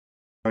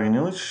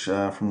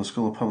From the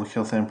School of Public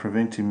Health and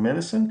Preventive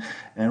Medicine,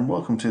 and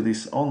welcome to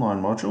this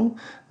online module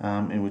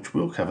in which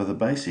we'll cover the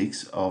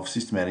basics of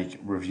systematic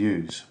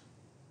reviews.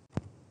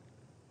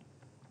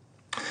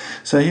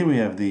 So here we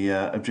have the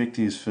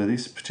objectives for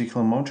this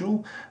particular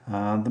module.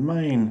 The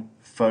main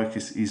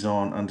focus is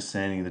on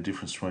understanding the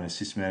difference between a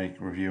systematic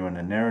review and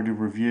a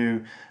narrative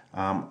review,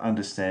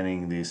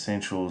 understanding the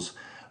essentials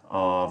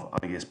of,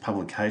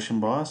 publication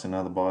bias and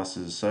other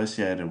biases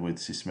associated with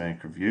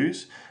systematic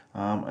reviews,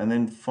 and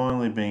then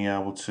finally being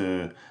able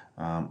to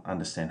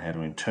understand how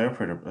to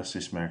interpret a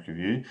systematic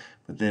review,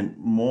 but then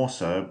more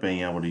so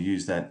being able to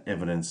use that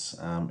evidence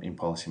in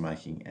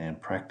policymaking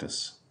and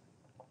practice.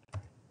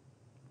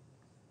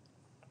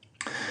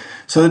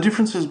 So the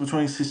differences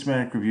between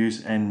systematic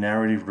reviews and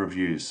narrative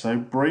reviews. So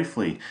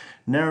briefly,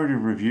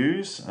 narrative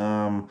reviews,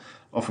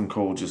 often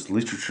called just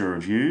literature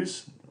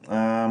reviews,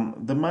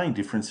 the main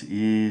difference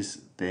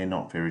is they're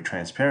not very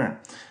transparent.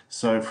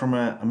 So from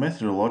a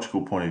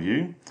methodological point of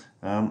view,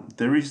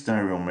 there is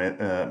no real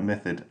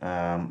method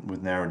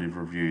with narrative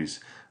reviews.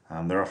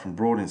 They're often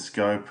broad in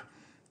scope,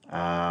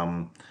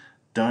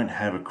 don't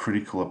have a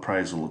critical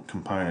appraisal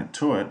component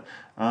to it,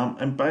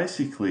 and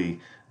basically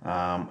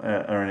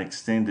are an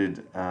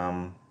extended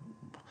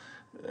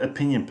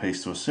opinion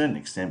piece to a certain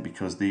extent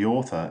because the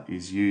author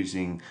is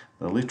using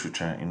the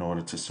literature in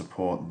order to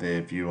support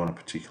their view on a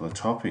particular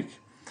topic.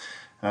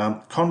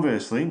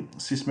 Conversely,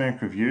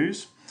 systematic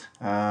reviews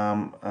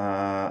have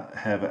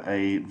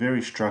a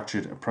very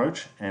structured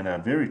approach and are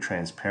very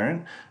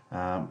transparent,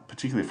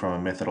 particularly from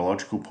a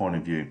methodological point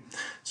of view.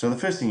 So the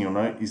first thing you'll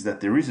note is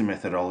that there is a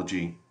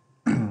methodology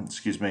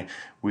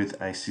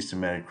with a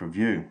systematic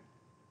review.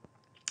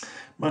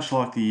 Much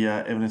like the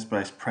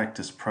evidence-based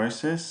practice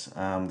process,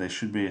 there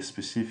should be a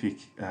specific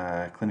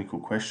clinical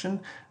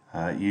question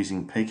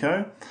using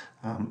PICO.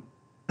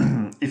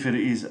 If it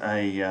is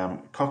a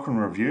Cochrane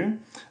review,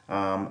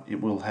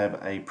 it will have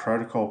a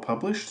protocol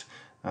published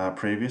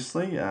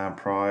previously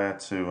prior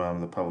to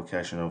the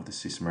publication of the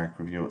systematic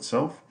review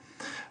itself.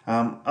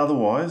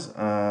 Otherwise,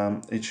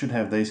 it should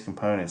have these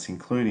components,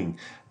 including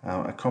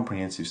a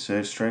comprehensive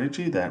search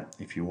strategy that,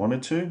 if you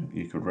wanted to,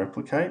 you could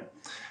replicate.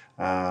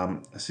 A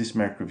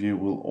systematic review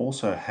will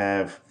also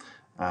have,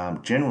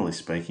 generally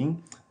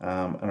speaking,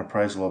 an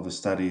appraisal of the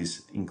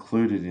studies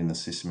included in the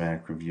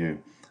systematic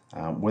review,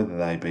 whether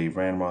they be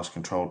randomized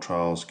controlled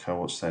trials,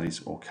 cohort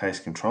studies, or case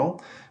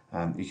control.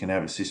 You can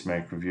have a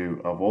systematic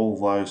review of all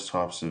those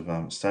types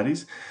of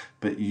studies,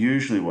 but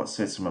usually what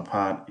sets them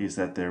apart is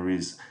that there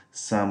is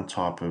some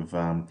type of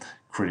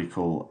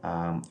critical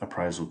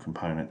appraisal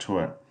component to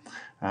it.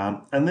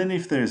 And then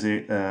if there's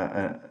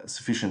a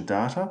sufficient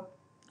data,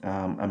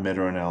 a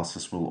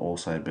meta-analysis will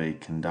also be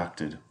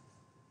conducted.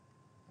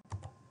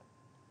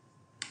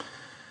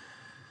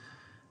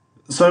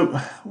 So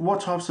what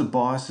types of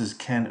biases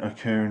can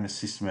occur in a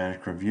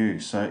systematic review?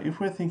 So if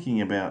we're thinking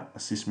about a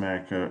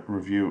systematic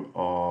review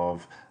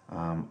of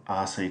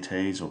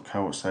RCTs or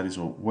cohort studies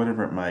or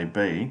whatever it may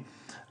be,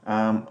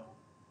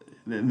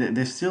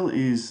 there still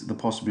is the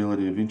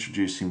possibility of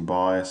introducing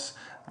bias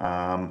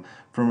from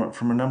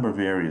a number of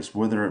areas,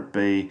 whether it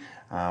be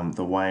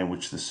the way in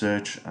which the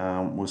search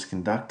was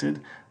conducted,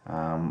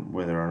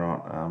 whether or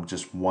not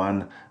just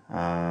one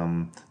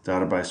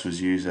database was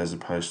used as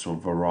opposed to a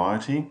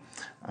variety,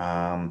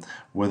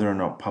 whether or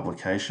not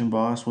publication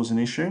bias was an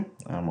issue.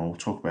 We'll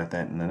talk about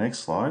that in the next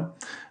slide.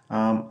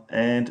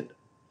 And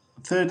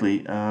thirdly,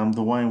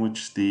 the way in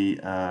which the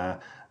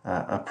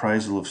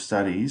appraisal of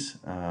studies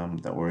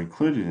that were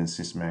included in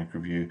systematic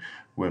review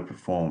were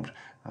performed.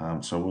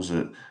 So was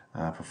it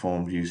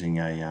performed using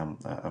a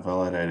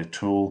validated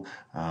tool?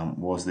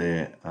 Was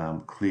there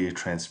clear,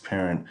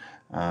 transparent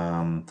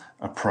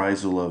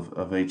appraisal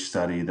of each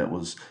study that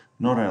was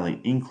not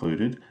only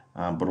included,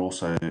 but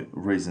also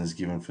reasons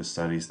given for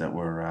studies that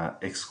were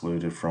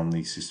excluded from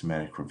the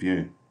systematic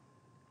review?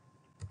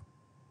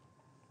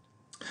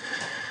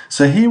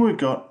 So here we've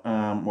got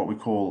what we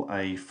call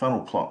a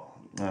funnel plot.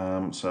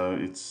 So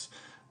it's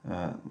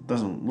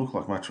doesn't look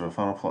like much of a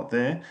funnel plot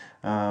there,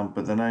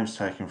 but the name's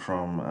taken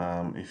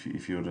from,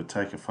 if you were to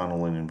take a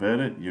funnel and invert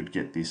it, you'd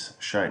get this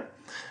shape.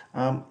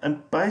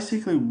 And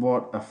basically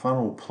what a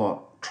funnel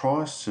plot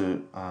tries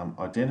to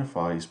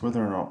identify is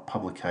whether or not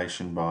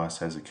publication bias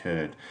has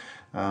occurred.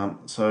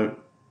 So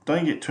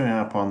don't get too hung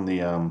up on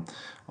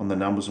the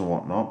numbers and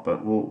whatnot,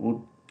 but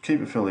we'll keep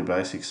it fairly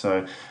basic.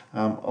 So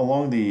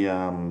along the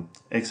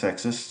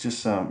x-axis,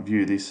 just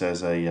view this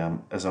as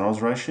an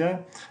odds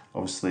ratio.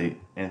 Obviously,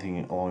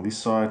 anything along this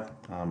side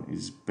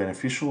is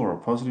beneficial or a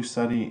positive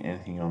study.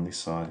 Anything on this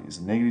side is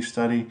a negative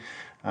study.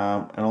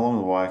 And along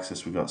the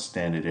y-axis, we've got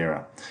standard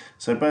error.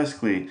 So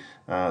basically,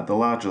 the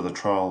larger the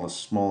trial, the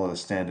smaller the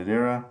standard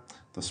error.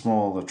 The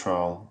smaller the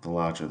trial, the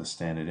larger the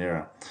standard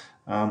error.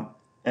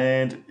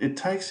 And it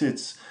takes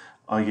its,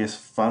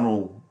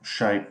 funnel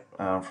shape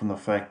from the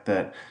fact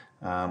that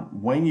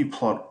when you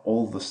plot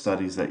all the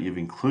studies that you've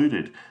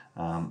included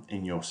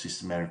in your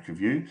systematic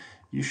review,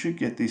 you should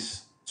get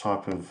this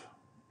type of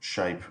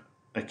shape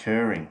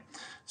occurring.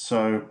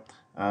 So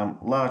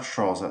large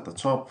trials at the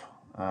top,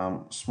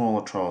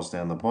 smaller trials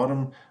down the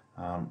bottom,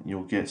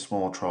 you'll get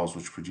smaller trials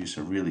which produce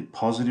a really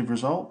positive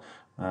result,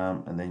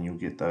 and then you'll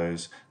get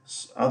those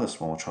other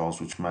smaller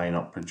trials which may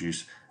not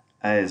produce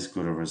as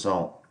good a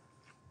result.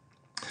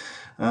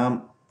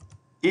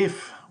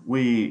 If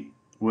we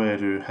were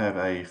to have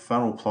a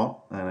funnel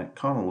plot and it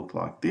kind of looked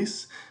like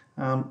this,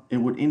 it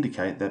would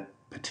indicate that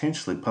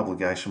potentially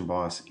publication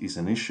bias is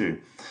an issue.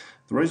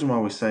 The reason why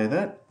we say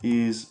that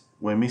is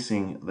we're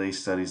missing these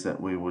studies that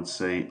we would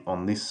see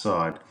on this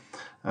side.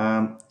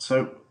 There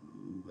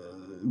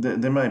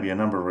may be a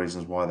number of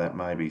reasons why that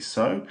may be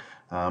so.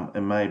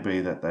 It may be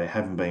that they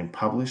haven't been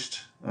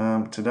published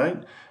to date,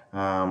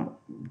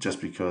 just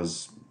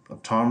because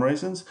of time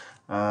reasons,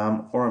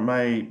 or it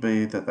may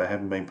be that they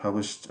haven't been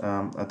published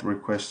at the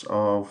request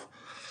of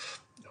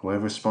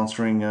whoever's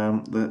sponsoring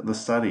the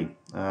study.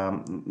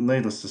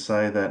 Needless to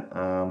say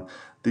that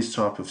this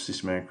type of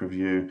systematic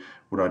review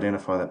would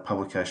identify that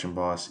publication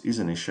bias is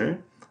an issue,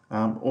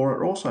 or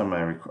it also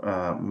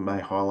may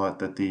highlight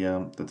that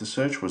the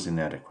search was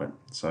inadequate.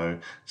 So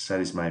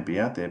studies may be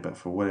out there, but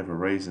for whatever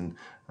reason,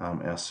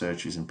 our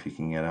search isn't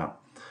picking it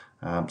up.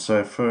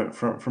 So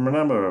from a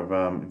number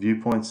of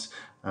viewpoints,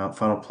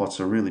 funnel plots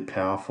are really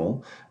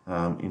powerful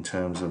in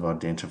terms of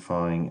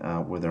identifying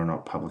whether or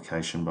not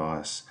publication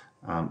bias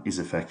is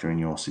a factor in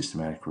your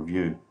systematic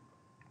review.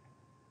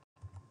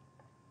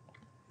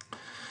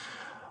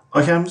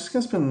 Okay, I'm just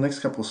going to spend the next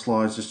couple of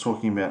slides just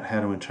talking about how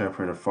to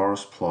interpret a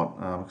forest plot,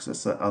 because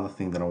that's the other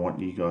thing that I want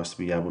you guys to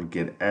be able to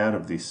get out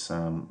of this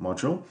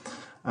module.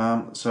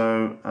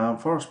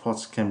 Forest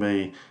plots can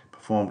be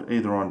performed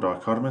either on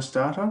dichotomous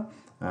data,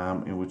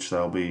 in which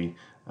they'll be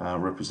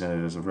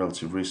represented as a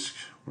relative risk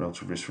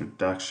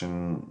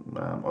reduction,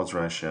 odds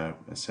ratio,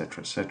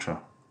 etc.,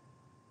 etc.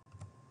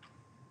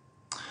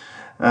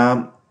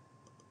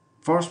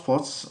 Forest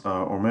plots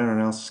or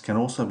meta-analysis can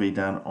also be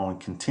done on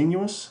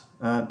continuous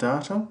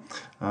data,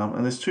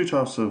 and there's two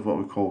types of what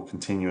we call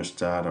continuous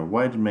data: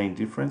 weighted mean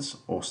difference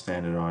or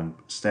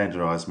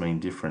standardized mean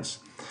difference.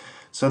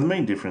 So the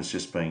mean difference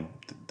just being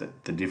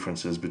the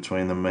differences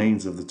between the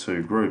means of the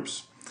two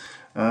groups.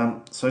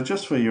 So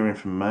just for your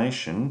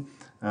information,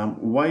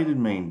 weighted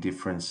mean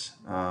difference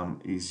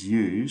is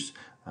used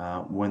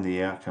when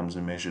the outcomes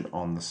are measured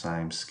on the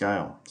same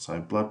scale, so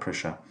blood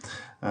pressure.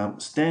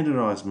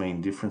 Standardized mean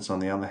difference, on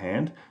the other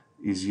hand,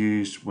 is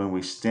used when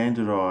we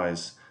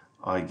standardize,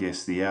 I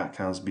guess, the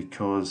outcomes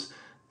because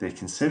they're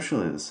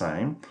conceptually the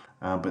same,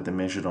 but they're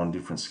measured on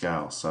different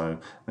scales. So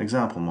an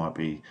example might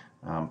be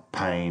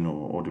pain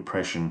or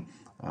depression.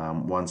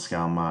 One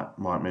scale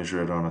might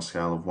measure it on a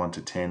scale of 1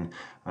 to 10,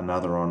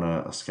 another on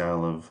a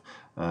scale of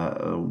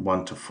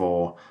 1 to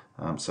 4.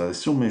 So they're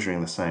still measuring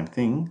the same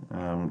thing,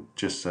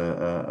 just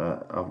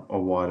a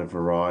wider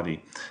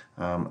variety.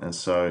 And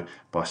so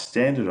by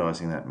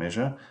standardizing that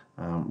measure,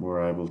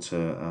 we're able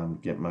to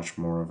get much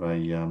more of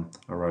a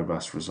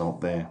robust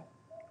result there.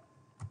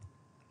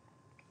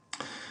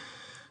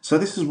 So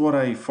this is what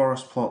a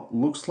forest plot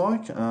looks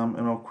like, and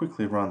I'll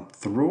quickly run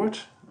through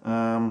it.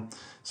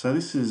 So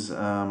this is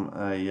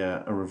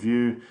a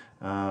review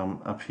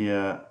up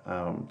here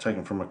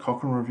taken from a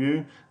Cochrane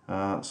review.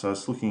 So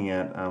it's looking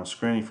at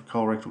screening for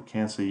colorectal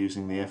cancer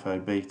using the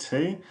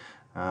FOBT,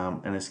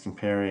 and it's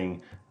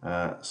comparing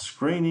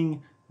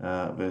screening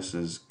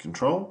versus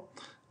control.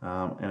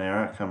 And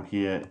our outcome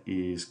here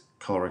is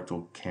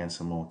colorectal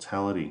cancer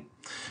mortality.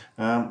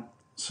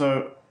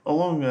 So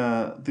along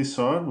this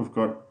side, we've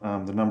got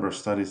the number of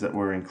studies that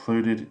were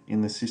included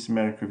in the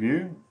systematic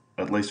review,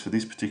 at least for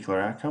this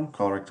particular outcome,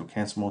 colorectal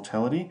cancer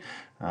mortality.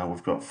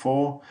 We've got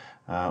 4.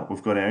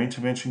 We've got our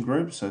intervention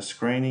group, so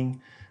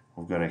screening.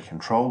 We've got a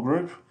control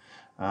group.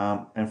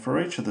 And for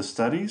each of the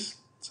studies,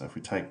 so if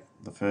we take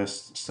the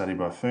first study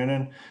by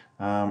Funan,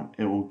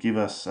 it will give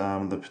us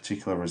the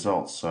particular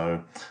results.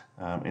 So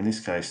in this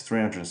case,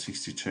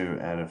 362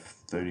 out of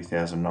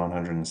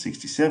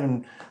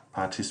 30,967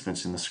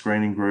 participants in the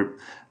screening group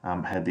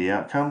had the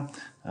outcome,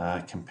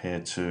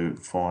 compared to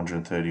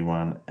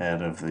 431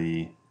 out of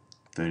the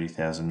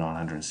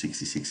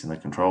 30,966 in the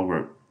control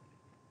group.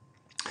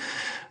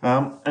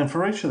 And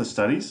for each of the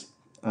studies,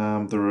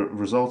 the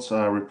results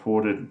are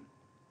reported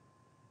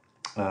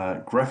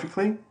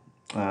graphically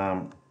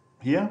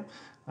here,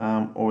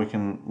 or we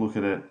can look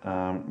at it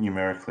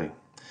numerically.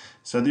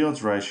 So the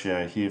odds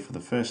ratio here for the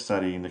first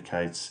study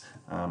indicates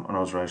an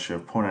odds ratio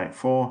of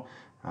 0.84,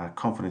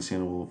 confidence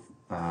interval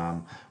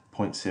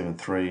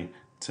 0.73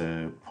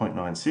 to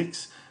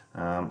 0.96.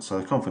 So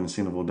the confidence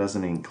interval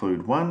doesn't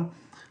include 1,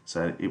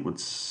 so it would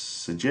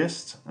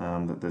suggest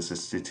that there's a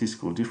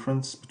statistical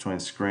difference between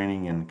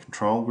screening and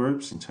control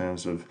groups in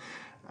terms of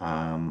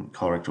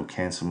colorectal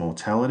cancer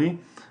mortality,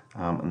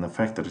 and the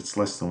fact that it's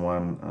less than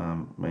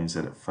 1 means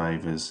that it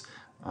favours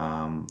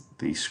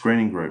the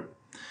screening group.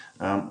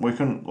 We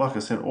can, like I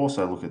said,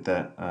 also look at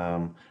that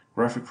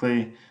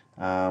graphically,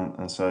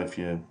 and so if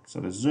you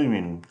sort of zoom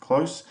in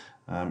close,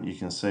 you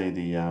can see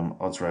the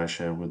odds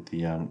ratio with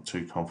the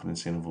 2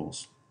 confidence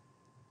intervals.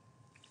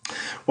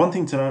 One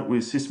thing to note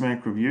with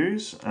systematic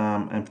reviews,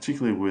 and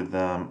particularly with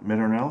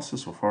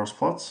meta-analysis or forest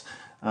plots,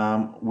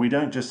 we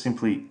don't just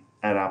simply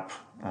add up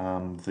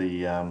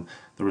the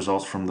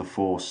results from the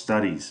 4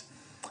 studies.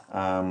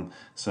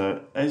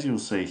 So as you'll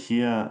see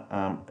here,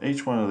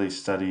 each one of these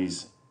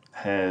studies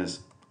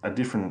has a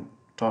different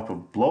type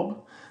of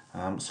blob.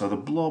 So the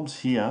blobs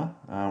here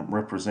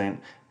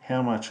represent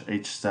how much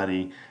each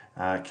study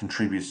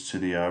contributes to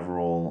the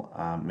overall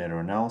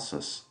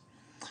meta-analysis.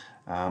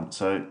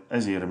 So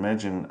as you'd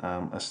imagine,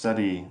 a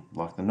study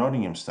like the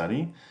Nottingham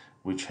study,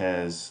 which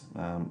has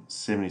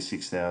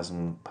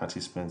 76,000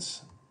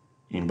 participants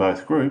in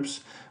both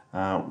groups,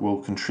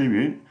 will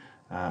contribute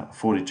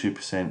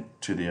 42%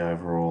 to the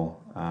overall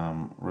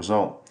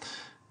result.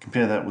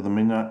 Compare that with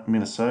the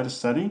Minnesota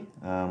study,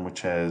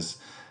 which has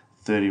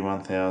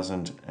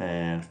 31,000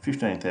 and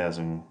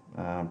 15,000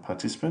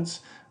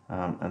 participants,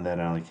 and that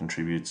only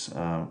contributes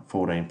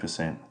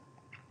 14%.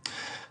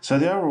 So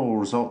the overall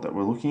result that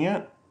we're looking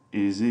at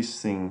is this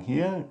thing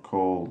here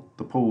called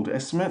the pooled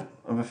estimate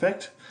of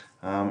effect,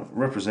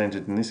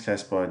 represented in this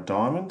case by a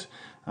diamond.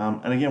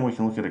 And again, we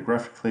can look at it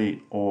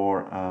graphically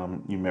or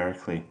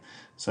numerically.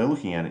 So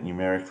looking at it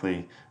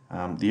numerically,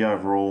 the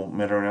overall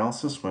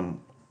meta-analysis, when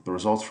the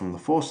results from the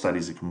 4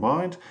 studies are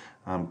combined,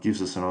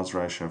 gives us an odds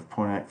ratio of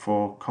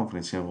 0.84,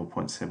 confidence interval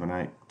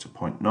 0.78 to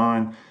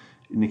 0.9,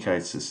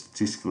 indicates a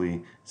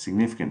statistically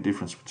significant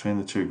difference between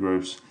the 2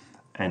 groups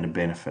and a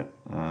benefit.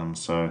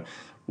 So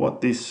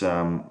what this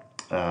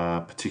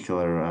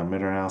particular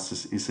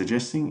meta-analysis is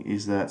suggesting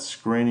is that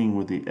screening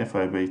with the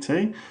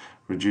FOBT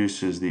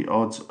reduces the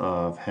odds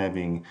of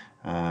having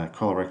reduces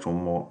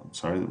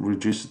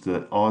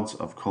the odds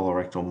of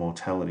colorectal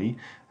mortality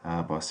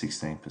by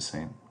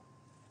 16%.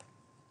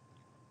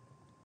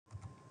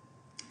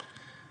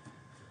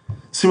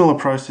 Similar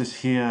process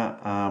here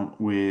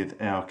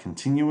with our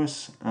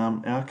continuous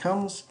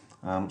outcomes.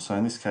 So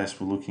in this case,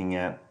 we're looking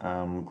at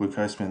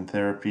glucosamine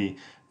therapy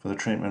for the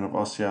treatment of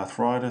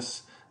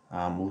osteoarthritis.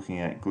 We're looking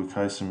at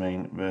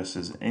glucosamine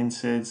versus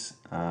NSAIDs,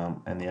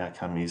 and the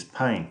outcome is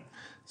pain.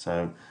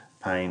 So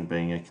pain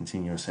being a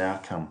continuous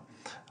outcome.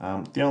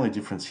 The only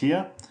difference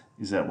here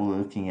is that we're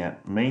looking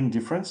at mean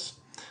difference.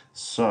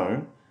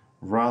 So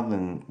rather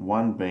than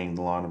 1 being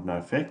the line of no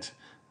effect,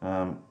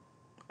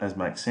 as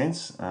makes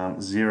sense,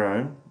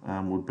 0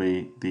 would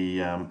be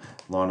the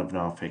line of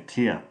no effect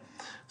here.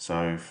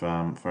 So if,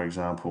 for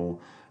example,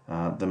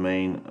 the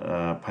mean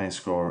pain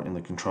score in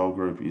the control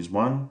group is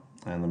 1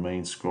 and the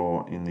mean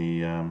score in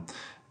the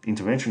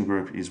intervention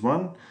group is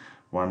 1,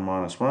 1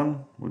 minus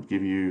 1 would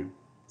give you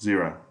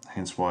 0,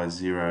 hence why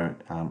 0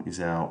 is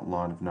our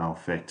line of no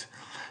effect.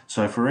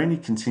 So for any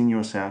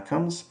continuous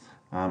outcomes,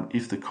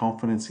 if the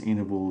confidence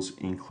intervals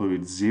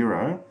include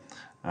 0,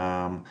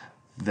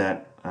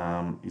 that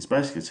is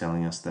basically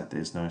telling us that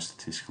there's no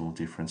statistical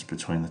difference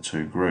between the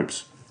 2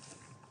 groups.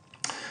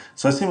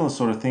 So a similar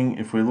sort of thing,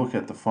 if we look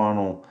at the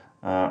final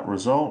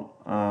result,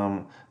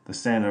 the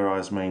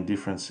standardized mean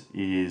difference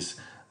is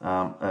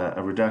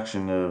a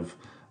reduction of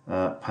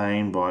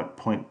pain by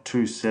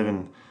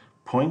 0.27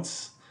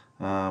 points,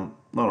 not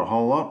a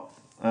whole lot.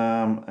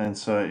 And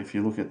so if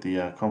you look at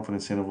the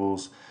confidence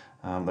intervals,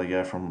 they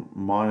go from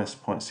minus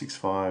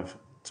 0.65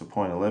 to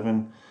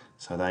 0.11.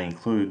 So they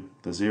include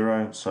the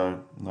 0,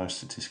 so no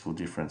statistical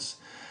difference.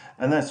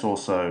 And that's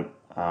also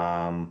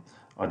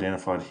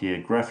identified here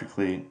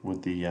graphically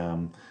with the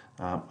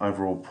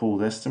overall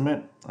pooled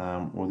estimate,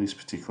 or this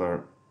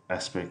particular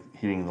aspect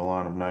hitting the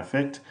line of no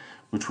effect,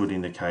 which would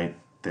indicate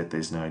that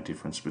there's no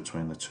difference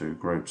between the 2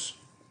 groups.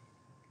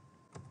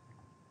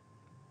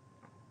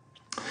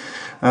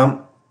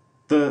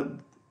 The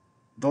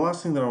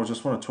last thing that I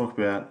just want to talk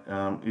about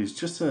is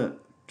just to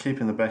keep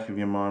in the back of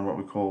your mind what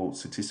we call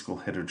statistical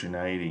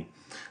heterogeneity.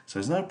 So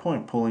there's no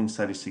point pulling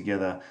studies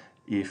together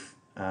if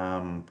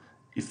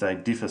they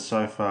differ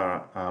so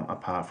far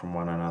apart from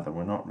one another.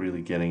 We're not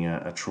really getting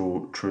a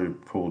true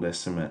pooled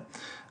estimate.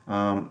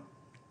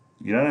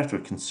 You don't have to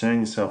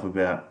concern yourself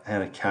about how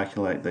to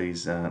calculate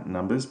these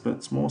numbers, but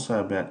it's more so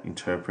about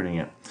interpreting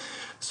it.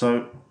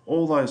 So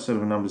all those sort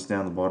of numbers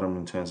down the bottom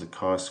in terms of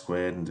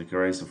chi-squared and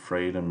degrees of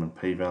freedom and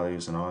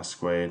p-values and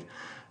I-squared,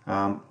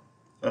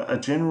 a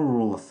general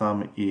rule of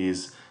thumb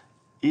is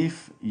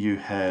if you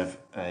have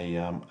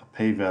a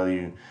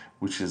p-value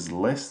which is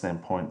less than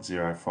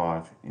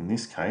 0.05 in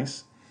this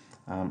case,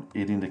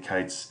 it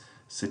indicates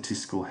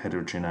statistical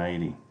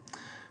heterogeneity.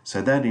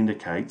 So that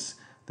indicates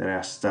that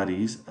our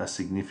studies are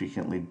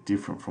significantly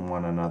different from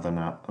one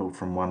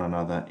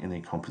another in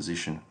their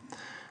composition.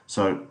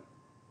 So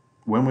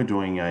when we're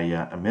doing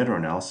a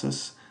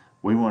meta-analysis,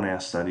 we want our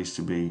studies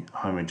to be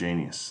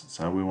homogeneous.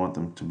 So we want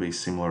them to be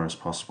similar as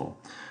possible.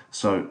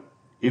 So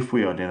if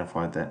we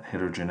identify that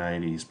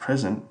heterogeneity is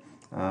present,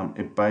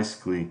 it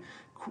basically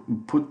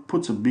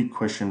puts a big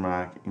question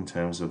mark in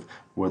terms of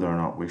whether or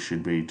not we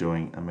should be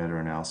doing a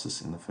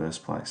meta-analysis in the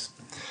first place.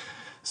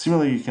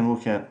 Similarly, you can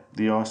look at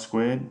the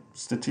I-squared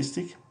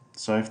statistic.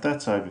 So if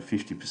that's over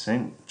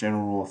 50%,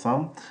 general rule of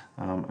thumb,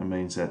 it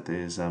means that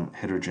there's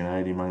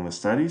heterogeneity among the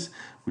studies,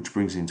 which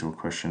brings into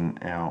question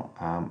our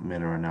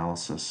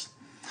meta-analysis.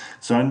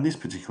 So in this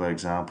particular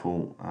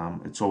example,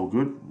 it's all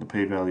good. The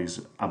p-value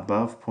is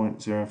above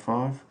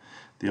 0.05.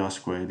 The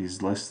I-squared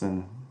is less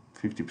than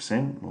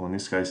 50%. Well, in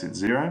this case, it's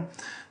 0.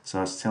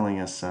 So it's telling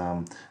us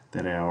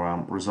that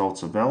our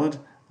results are valid,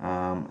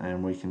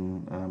 and we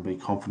can be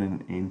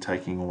confident in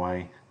taking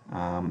away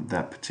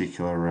that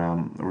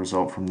particular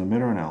result from the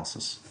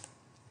meta-analysis.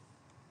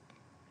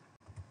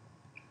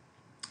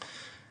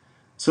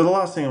 So the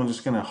last thing I'm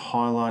just going to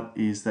highlight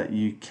is that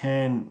you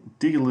can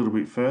dig a little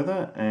bit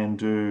further and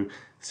do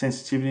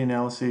sensitivity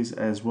analyses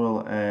as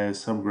well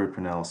as subgroup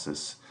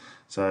analysis.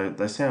 So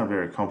they sound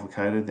very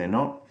complicated, they're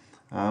not.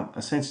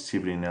 A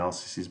sensitivity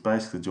analysis is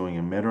basically doing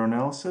a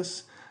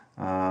meta-analysis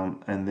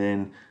and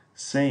then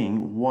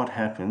seeing what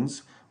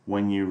happens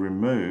when you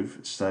remove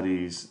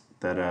studies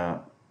that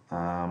are,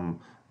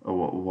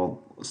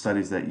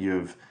 studies that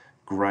you've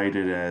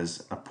graded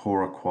as a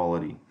poorer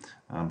quality.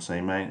 So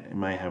you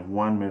may have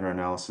one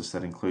meta-analysis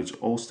that includes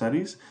all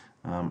studies,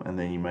 and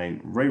then you may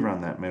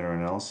rerun that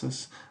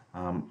meta-analysis,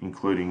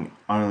 including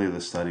only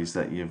the studies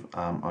that you've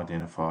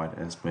identified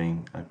as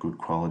being a good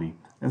quality,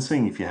 and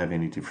seeing if you have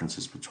any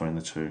differences between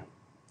the two.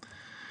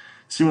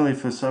 Similarly,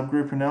 for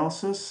subgroup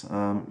analysis,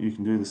 you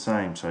can do the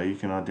same. So you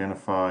can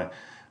identify,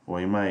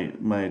 or you may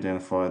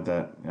identify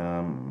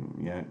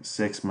that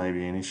sex may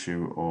be an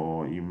issue,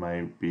 or you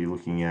may be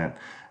looking at,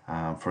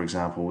 for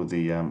example, with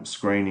the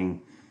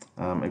screening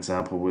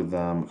example with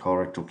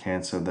colorectal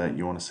cancer, that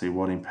you want to see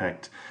what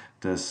impact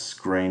does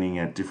screening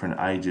at different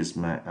ages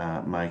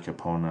make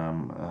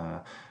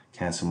upon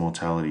cancer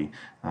mortality.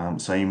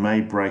 So you may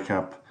break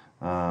up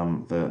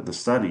the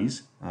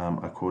studies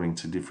according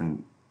to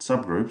different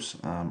subgroups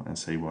and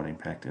see what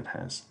impact it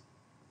has.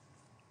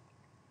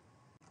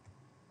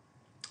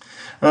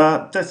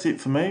 That's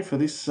it for me for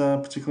this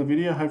particular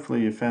video.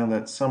 Hopefully you found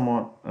that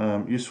somewhat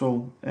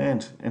useful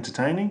and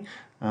entertaining.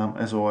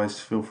 As always,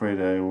 feel free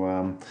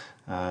to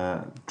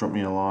drop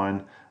me a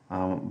line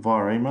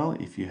via email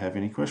if you have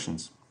any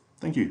questions.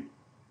 Thank you.